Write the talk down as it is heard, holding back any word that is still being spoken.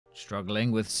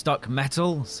Struggling with stuck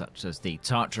metal, such as the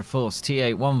Tartraforce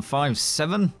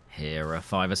T8157? Here are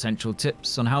 5 essential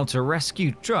tips on how to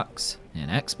rescue trucks in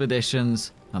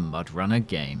Expeditions, a MudRunner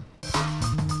game.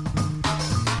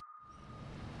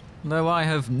 Though I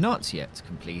have not yet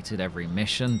completed every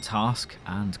mission, task,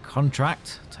 and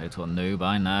contract, total noob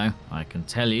I know, I can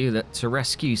tell you that to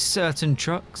rescue certain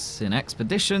trucks in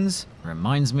Expeditions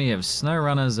reminds me of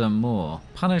SnowRunners and more.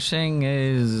 Punishing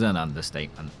is an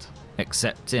understatement.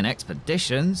 Except in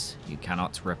Expeditions, you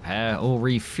cannot repair or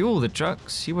refuel the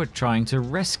trucks you are trying to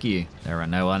rescue. There are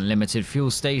no unlimited fuel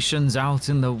stations out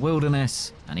in the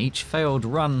wilderness, and each failed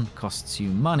run costs you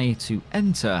money to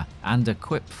enter and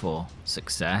equip for.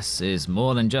 Success is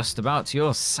more than just about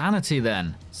your sanity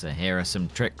then. So here are some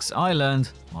tricks I learned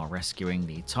while rescuing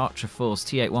the Tartraforce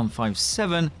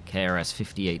T8157,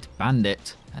 KRS-58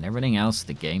 Bandit, and everything else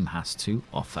the game has to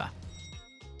offer.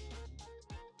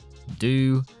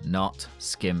 Do not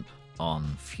skimp on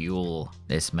fuel.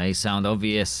 This may sound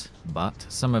obvious, but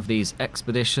some of these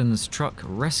Expeditions truck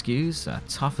rescues are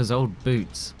tough as old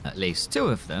boots. At least 2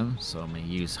 of them saw me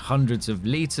use hundreds of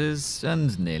liters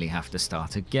and nearly have to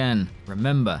start again.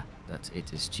 Remember that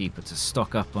it is cheaper to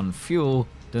stock up on fuel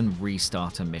than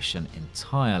restart a mission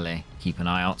entirely. Keep an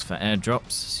eye out for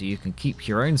airdrops so you can keep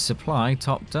your own supply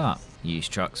topped up. Use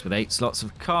trucks with 8 slots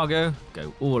of cargo,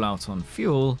 go all out on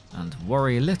fuel, and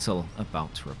worry little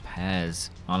about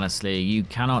repairs. Honestly, you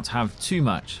cannot have too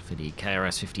much for the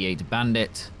KRS-58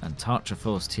 Bandit and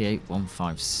Tartraforce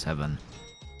T8157.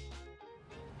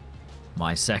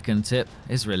 My second tip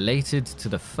is related to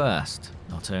the first.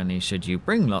 Not only should you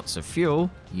bring lots of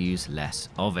fuel, use less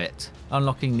of it.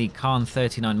 Unlocking the Khan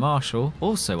 39 Marshal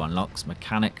also unlocks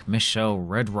Mechanic Michelle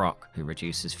Redrock, who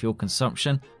reduces fuel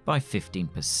consumption by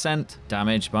 15%,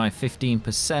 damage by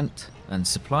 15%, and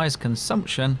supplies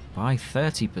consumption by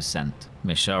 30%.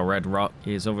 Michelle Redrock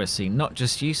is obviously not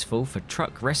just useful for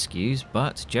truck rescues,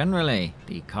 but generally.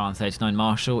 The Khan 39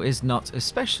 Marshal is not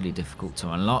especially difficult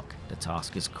to unlock. The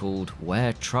task is called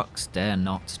Where Trucks Dare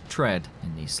Not Tread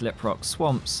in the Sliprock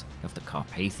Swamps of the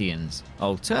Carpathians.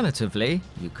 Alternatively,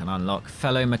 you can unlock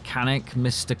fellow mechanic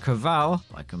Mr. Cavall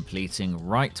by completing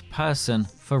Right Person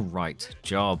for Right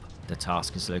Job. The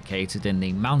task is located in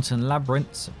the mountain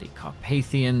labyrinths of the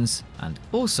Carpathians and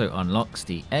also unlocks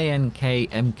the ANK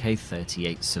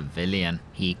MK38 Civilian.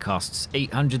 He costs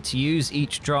 800 to use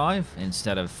each drive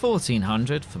instead of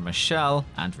 1400 for Michelle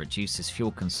and reduces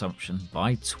fuel consumption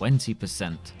by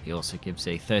 20%. He also gives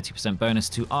a 30% bonus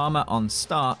to armor on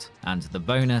start, and the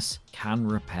bonus can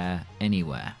repair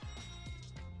anywhere.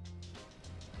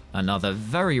 Another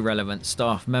very relevant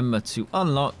staff member to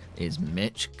unlock is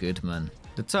Mitch Goodman.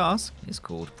 The task is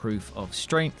called Proof of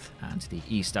Strength, and the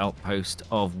east outpost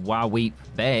of Waweep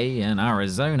Bay in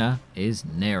Arizona is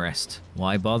nearest.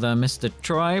 Why bother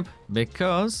MrTribe?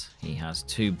 Because he has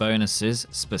 2 bonuses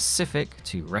specific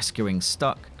to rescuing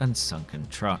stuck and sunken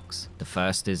trucks. The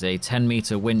first is a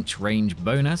 10-meter winch range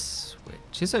bonus,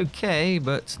 which is okay,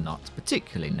 but not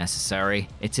particularly necessary.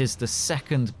 It is the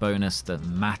second bonus that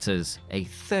matters, a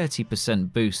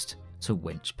 30% boost to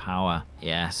winch power.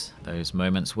 Yes, those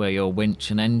moments where your winch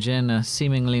and engine are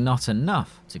seemingly not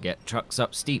enough to get trucks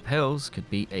up steep hills could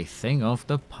be a thing of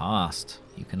the past.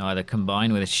 You can either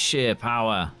combine with sheer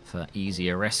power for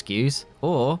easier rescues,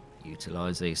 or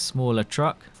utilize a smaller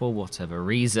truck for whatever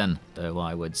reason, though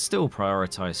I would still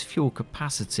prioritize fuel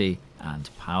capacity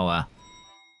and power.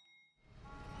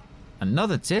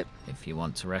 Another tip, if you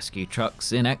want to rescue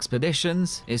trucks in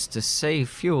Expeditions, is to save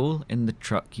fuel in the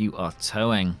truck you are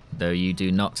towing. Though you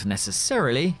do not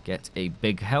necessarily get a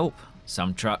big help,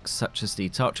 some trucks, such as the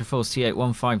Tartraforce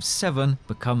T8157,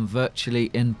 become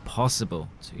virtually impossible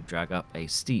to drag up a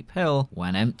steep hill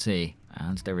when empty,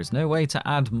 and there is no way to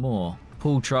add more.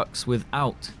 Pull trucks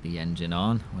without the engine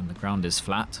on when the ground is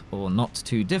flat or not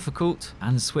too difficult,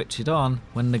 and switch it on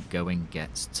when the going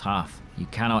gets tough. You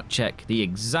cannot check the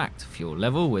exact fuel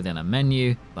level within a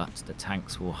menu, but the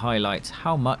tanks will highlight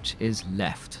how much is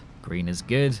left. Green is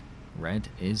good, red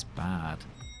is bad.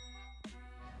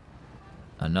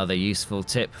 Another useful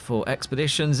tip for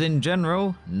Expeditions in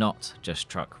general, not just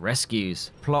truck rescues: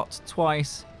 plot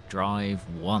twice, drive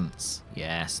once.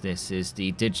 Yes, this is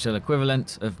the digital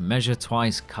equivalent of measure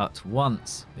twice, cut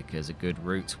once, because a good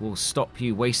route will stop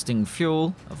you wasting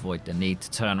fuel, avoid the need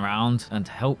to turn around, and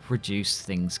help reduce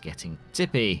things getting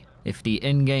tippy. If the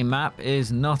in-game map is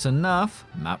not enough,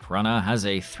 MapRunner has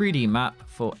a 3D map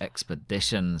for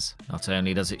Expeditions. Not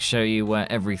only does it show you where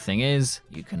everything is,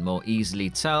 you can more easily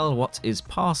tell what is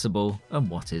passable and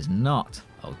what is not.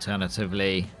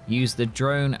 Alternatively, use the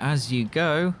drone as you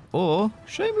go, or,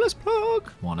 shameless plug,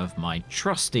 one of my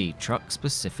trusty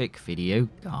truck-specific video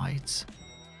guides.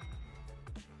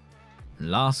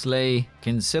 Lastly,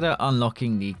 consider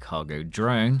unlocking the cargo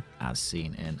drone, as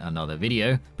seen in another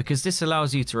video, because this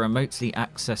allows you to remotely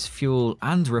access fuel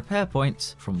and repair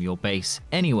points from your base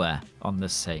anywhere on the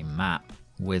same map.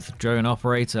 With drone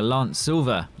operator Lance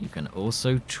Silver, you can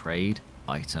also trade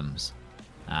items.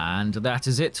 And that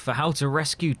is it for how to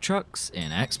rescue trucks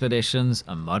in Expeditions,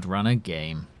 a MudRunner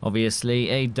game. Obviously,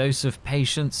 a dose of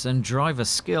patience and driver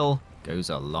skill goes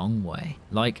a long way.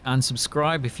 Like and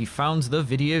subscribe if you found the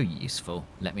video useful.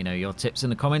 Let me know your tips in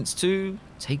the comments too.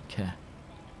 Take care.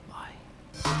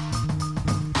 Bye.